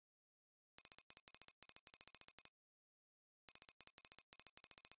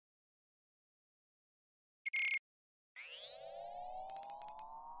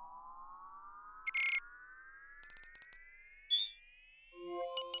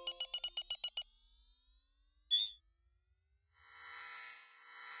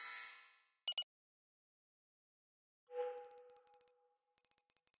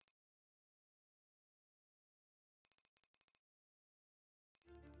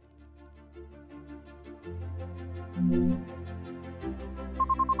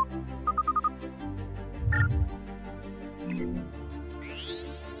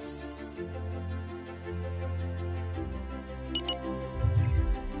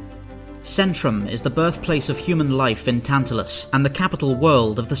Centrum is the birthplace of human life in Tantalus, and the capital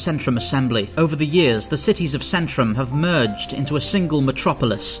world of the Centrum Assembly. Over the years, the cities of Centrum have merged into a single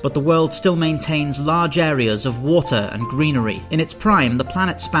metropolis, but the world still maintains large areas of water and greenery. In its prime, the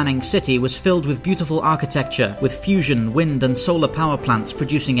planet-spanning city was filled with beautiful architecture, with fusion, wind and solar power plants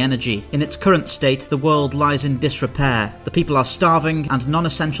producing energy. In its current state, the world lies in disrepair. The people are starving, and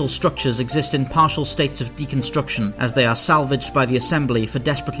non-essential structures exist in partial states of deconstruction, as they are salvaged by the Assembly for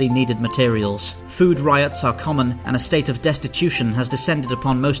desperately needed materials. Food riots are common, and a state of destitution has descended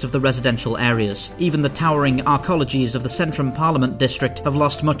upon most of the residential areas. Even the towering arcologies of the Centrum Parliament District have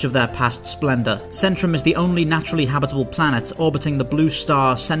lost much of their past splendour. Centrum is the only naturally habitable planet orbiting the blue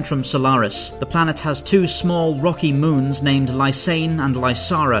star Centrum Solaris. The planet has two small rocky moons named Lysane and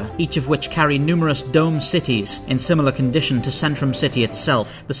Lysara, each of which carry numerous dome cities in similar condition to Centrum City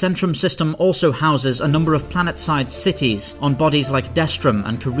itself. The Centrum system also houses a number of planet-side cities on bodies like Destrum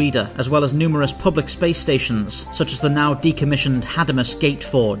and Corrida, as well as numerous public space stations, such as the now decommissioned Hadamus Gate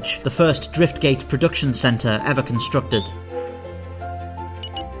Forge, the first Driftgate production centre ever constructed.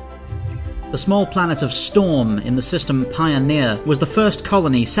 The small planet of Storm in the system Pioneer was the first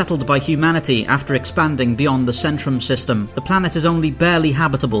colony settled by humanity after expanding beyond the Centrum system. The planet is only barely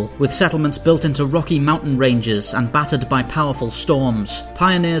habitable, with settlements built into rocky mountain ranges and battered by powerful storms.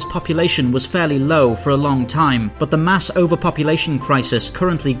 Pioneer's population was fairly low for a long time, but the mass overpopulation crisis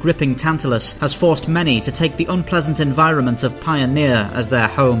currently gripping Tantalus has forced many to take the unpleasant environment of Pioneer as their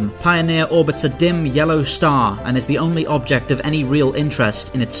home. Pioneer orbits a dim yellow star and is the only object of any real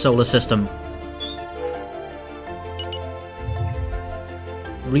interest in its solar system.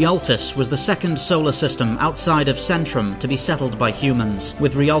 Rialtus was the second solar system outside of Centrum to be settled by humans,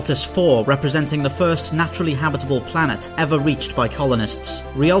 with Rialtus 4 representing the first naturally habitable planet ever reached by colonists.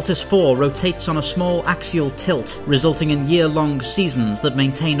 Rialtus 4 rotates on a small axial tilt, resulting in year-long seasons that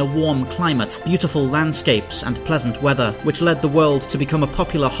maintain a warm climate, beautiful landscapes and pleasant weather, which led the world to become a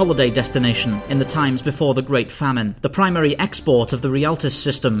popular holiday destination in the times before the Great Famine. The primary export of the Rialtus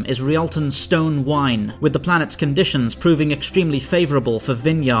system is Rialton stone wine, with the planet's conditions proving extremely favourable for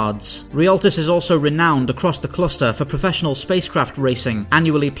vineyards. Rialtus is also renowned across the cluster for professional spacecraft racing,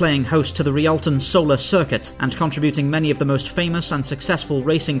 annually playing host to the Rialton Solar Circuit and contributing many of the most famous and successful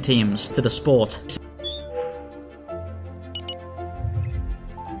racing teams to the sport.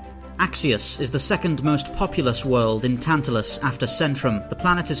 Axios is the second most populous world in Tantalus after Centrum. The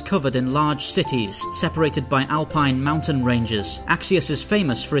planet is covered in large cities, separated by alpine mountain ranges. Axios is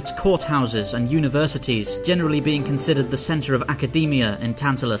famous for its courthouses and universities, generally being considered the centre of academia in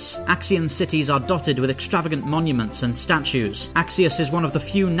Tantalus. Axian cities are dotted with extravagant monuments and statues. Axios is one of the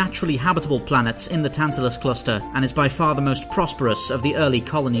few naturally habitable planets in the Tantalus cluster, and is by far the most prosperous of the early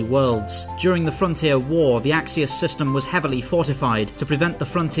colony worlds. During the Frontier War, the Axios system was heavily fortified to prevent the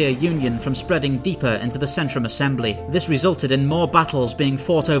Frontier Union from spreading deeper into the Centrum Assembly. This resulted in more battles being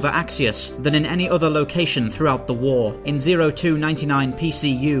fought over Axios than in any other location throughout the war. In 0299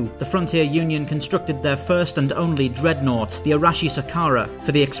 PCU, the Frontier Union constructed their first and only dreadnought, the Arashi Sakara,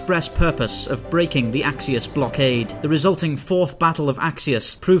 for the express purpose of breaking the Axios blockade. The resulting Fourth Battle of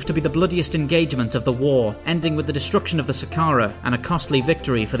Axios proved to be the bloodiest engagement of the war, ending with the destruction of the Sakara and a costly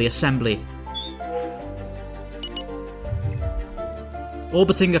victory for the Assembly.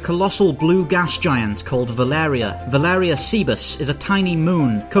 Orbiting a colossal blue gas giant called Valeria, Valeria Cebus is a tiny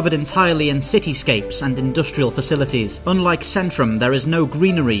moon covered entirely in cityscapes and industrial facilities. Unlike Centrum, there is no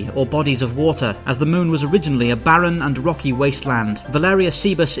greenery or bodies of water, as the moon was originally a barren and rocky wasteland. Valeria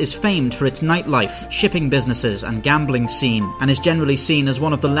Cebus is famed for its nightlife, shipping businesses and gambling scene, and is generally seen as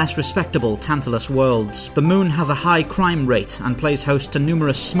one of the less respectable Tantalus worlds. The moon has a high crime rate and plays host to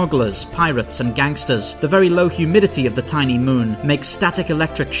numerous smugglers, pirates and gangsters. The very low humidity of the tiny moon makes static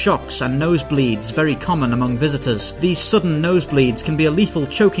electric shocks and nosebleeds very common among visitors. These sudden nosebleeds can be a lethal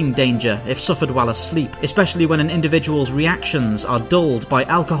choking danger if suffered while asleep, especially when an individual's reactions are dulled by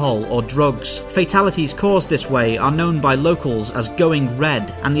alcohol or drugs. Fatalities caused this way are known by locals as going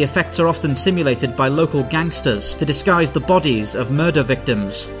red, and the effects are often simulated by local gangsters to disguise the bodies of murder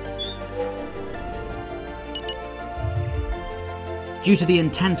victims. Due to the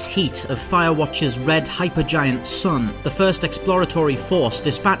intense heat of Firewatch's red hypergiant sun, the first exploratory force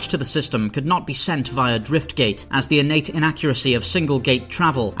dispatched to the system could not be sent via Driftgate, as the innate inaccuracy of single-gate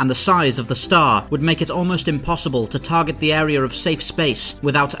travel and the size of the star would make it almost impossible to target the area of safe space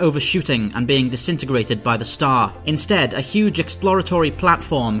without overshooting and being disintegrated by the star. Instead, a huge exploratory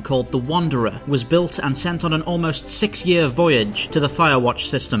platform called the Wanderer was built and sent on an almost 6-year voyage to the Firewatch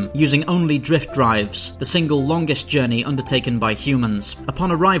system, using only drift drives, the single longest journey undertaken by humans. humans.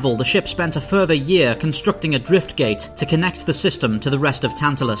 Upon arrival, the ship spent a further year constructing a drift gate to connect the system to the rest of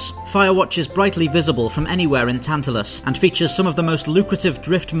Tantalus. Firewatch is brightly visible from anywhere in Tantalus and features some of the most lucrative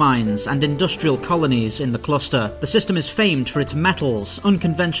drift mines and industrial colonies in the cluster. The system is famed for its metals,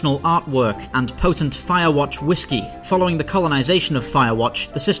 unconventional artwork, and potent Firewatch whiskey. Following the colonization of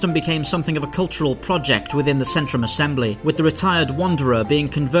Firewatch, the system became something of a cultural project within the Centrum Assembly, with the retired Wanderer being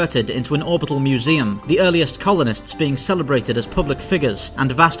converted into an orbital museum, the earliest colonists being celebrated as public figures,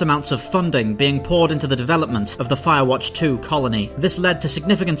 and vast amounts of funding being poured into the development of the Firewatch 2 colony. This led to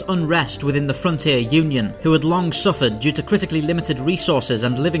significant unrest within the Frontier Union, who had long suffered due to critically limited resources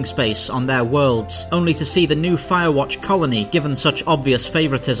and living space on their worlds, only to see the new Firewatch colony given such obvious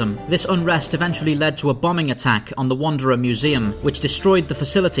favoritism. This unrest eventually led to a bombing attack on the Wanderer Museum, which destroyed the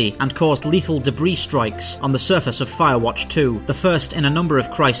facility and caused lethal debris strikes on the surface of Firewatch 2, the first in a number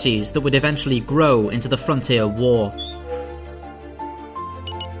of crises that would eventually grow into the Frontier War.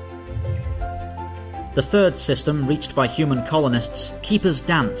 The third system, reached by human colonists, SKIBBZ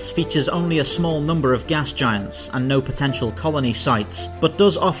Dance, features only a small number of gas giants and no potential colony sites, but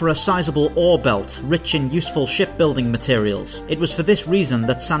does offer a sizable ore belt rich in useful shipbuilding materials. It was for this reason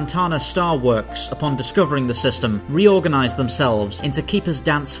that Santana Star Works, upon discovering the system, reorganized themselves into SKIBBZ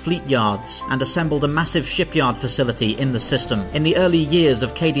Dance fleet yards and assembled a massive shipyard facility in the system. In the early years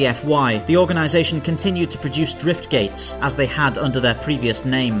of KDFY, the organization continued to produce drift gates, as they had under their previous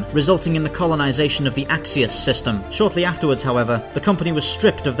name, resulting in the colonization of the Axios system. Shortly afterwards, however, the company was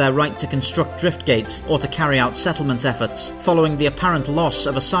stripped of their right to construct drift gates or to carry out settlement efforts, following the apparent loss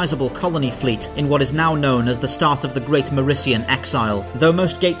of a sizable colony fleet in what is now known as the start of the Great Mauritian Exile. Though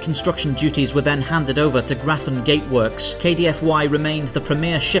most gate construction duties were then handed over to Grafton Gateworks, KDFY remained the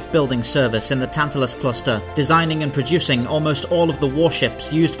premier shipbuilding service in the Tantalus cluster, designing and producing almost all of the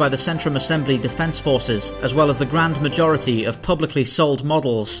warships used by the Centrum Assembly Defense Forces, as well as the grand majority of publicly sold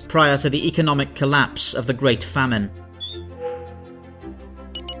models prior to the economic collapse of the Great Famine.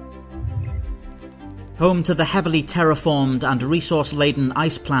 Home to the heavily terraformed and resource-laden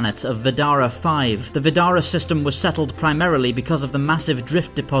ice planet of Vidara 5, the Vidara system was settled primarily because of the massive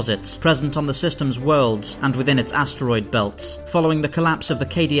drift deposits present on the system's worlds and within its asteroid belts. Following the collapse of the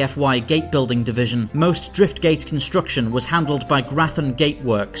KDFY gate-building division, most drift gate construction was handled by Grafton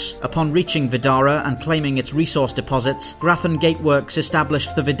Gateworks. Upon reaching Vidara and claiming its resource deposits, Grafton Gateworks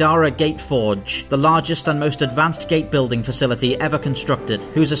established the Vidara Gate Forge, the largest and most advanced gate-building facility ever constructed,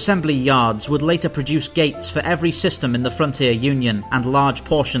 whose assembly yards would later produce gates for every system in the Frontier Union and large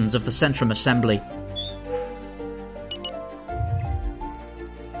portions of the Centrum Assembly.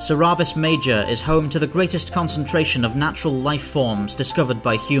 Seravis Major is home to the greatest concentration of natural life forms discovered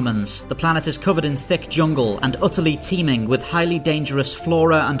by humans. The planet is covered in thick jungle and utterly teeming with highly dangerous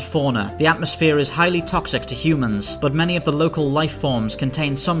flora and fauna. The atmosphere is highly toxic to humans, but many of the local life forms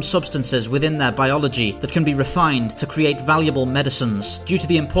contain some substances within their biology that can be refined to create valuable medicines. Due to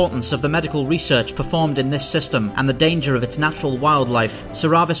the importance of the medical research performed in this system and the danger of its natural wildlife,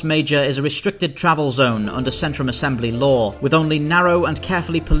 Seravis Major is a restricted travel zone under Centrum Assembly law, with only narrow and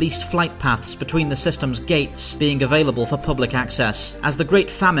carefully policed flight paths between the system's gates being available for public access. As the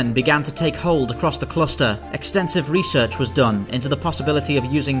Great Famine began to take hold across the cluster, extensive research was done into the possibility of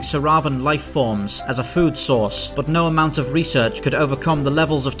using Seravan life forms as a food source, but no amount of research could overcome the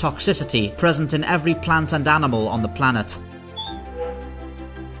levels of toxicity present in every plant and animal on the planet.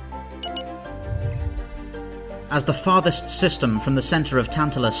 As the farthest system from the centre of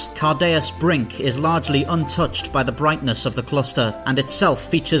Tantalus, Cardaeus Brink is largely untouched by the brightness of the cluster, and itself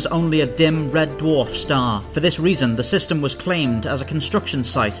features only a dim red dwarf star. For this reason, the system was claimed as a construction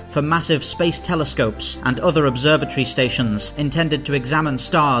site for massive space telescopes and other observatory stations intended to examine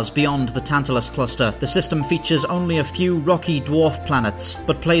stars beyond the Tantalus cluster. The system features only a few rocky dwarf planets,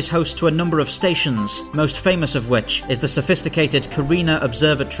 but plays host to a number of stations, most famous of which is the sophisticated Carina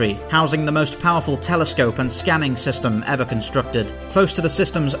Observatory, housing the most powerful telescope and scanning system ever constructed. Close to the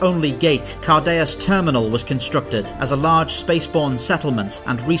system's only gate, Cardaeus Terminal was constructed as a large spaceborne settlement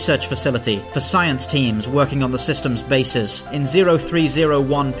and research facility for science teams working on the system's bases. In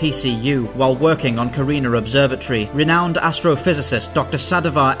 0301 PCU, while working on Carina Observatory, renowned astrophysicist Dr.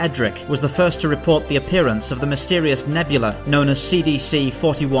 Sadavar Edric was the first to report the appearance of the mysterious nebula known as CDC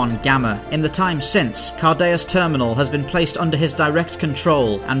 41 Gamma. In the time since, Cardaeus Terminal has been placed under his direct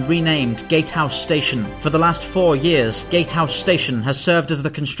control and renamed Gatehouse Station. For the last 4 years, Gatehouse Station has served as the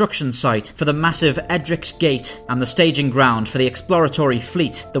construction site for the massive Edric's Gate and the staging ground for the exploratory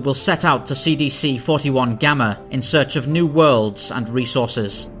fleet that will set out to CDC 41 Gamma in search of new worlds and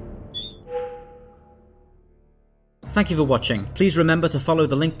resources. Thank you for watching. Please remember to follow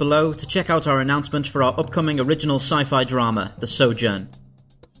the link below to check out our announcement for our upcoming original sci-fi drama, The Sojourn.